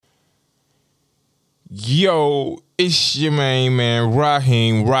Yo, it's your main man,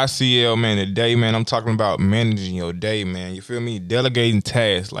 Raheem, Raciel, man. Today, man, I'm talking about managing your day, man. You feel me? Delegating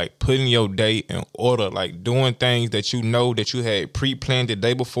tasks, like putting your day in order, like doing things that you know that you had pre-planned the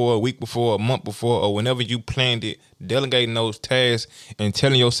day before, a week before, a month before, or whenever you planned it. Delegating those tasks and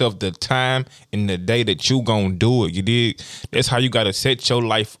telling yourself the time and the day that you gonna do it. You dig? That's how you gotta set your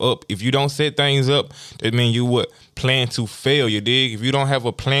life up. If you don't set things up, that mean you would plan to fail. You dig? If you don't have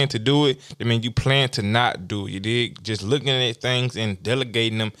a plan to do it, that mean you plan to not do it. You dig? Just looking at things and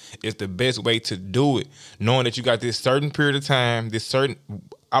delegating them is the best way to do it. Knowing that you got this certain period of time, this certain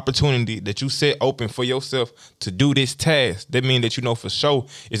opportunity that you set open for yourself to do this task. That means that you know for sure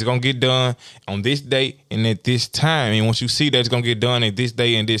it's gonna get done on this date and at this time. And once you see that it's gonna get done at this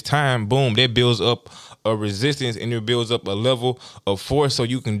day and this time, boom, that builds up a resistance and it builds up a level of force so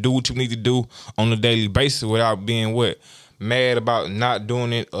you can do what you need to do on a daily basis without being mad about not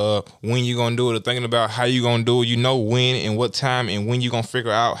doing it, when you gonna do it, or thinking about how you gonna do it. You know when and what time and when you gonna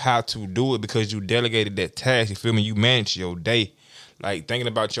figure out how to do it because you delegated that task. You feel me? You manage your day. Like thinking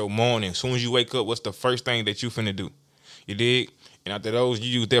about your morning. As soon as you wake up, what's the first thing that you finna do? You dig? And after those,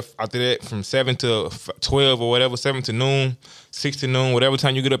 you use that. After that, from 7 to 12 or whatever, 7 to noon, 6 to noon, whatever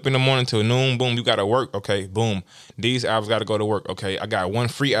time you get up in the morning till noon, boom, you gotta work. Okay, boom. These hours gotta go to work. Okay, I got one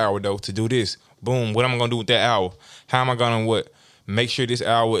free hour though to do this. Boom. What am I gonna do with that hour? How am I gonna make sure this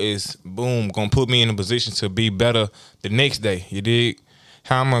hour is boom gonna put me in a position to be better the next day? You dig?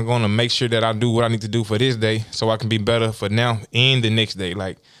 How am I going to make sure that I do what I need to do for this day so I can be better for now and the next day?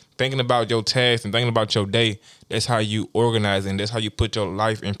 Like thinking about your tasks and thinking about your day, that's how you organize and that's how you put your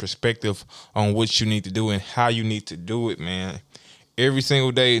life in perspective on what you need to do and how you need to do it, man. Every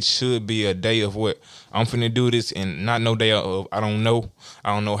single day it should be a day of what I'm finna do this and not no day of I don't know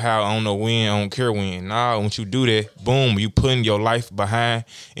how, I don't know when, I don't care when. Nah, once you do that, boom, you putting your life behind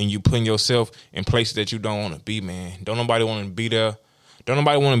and you putting yourself in places that you don't want to be, man. Don't nobody want to be there. Don't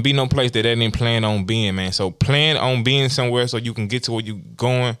nobody want to be no place that they didn't plan on being, man. So plan on being somewhere so you can get to where you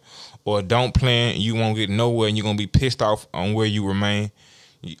going, or don't plan and you won't get nowhere and you're going to be pissed off on where you remain,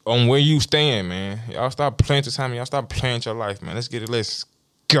 on where you stand, man. Y'all stop playing the time. Y'all stop playing your life, man. Let's get it. Let's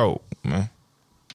go, man.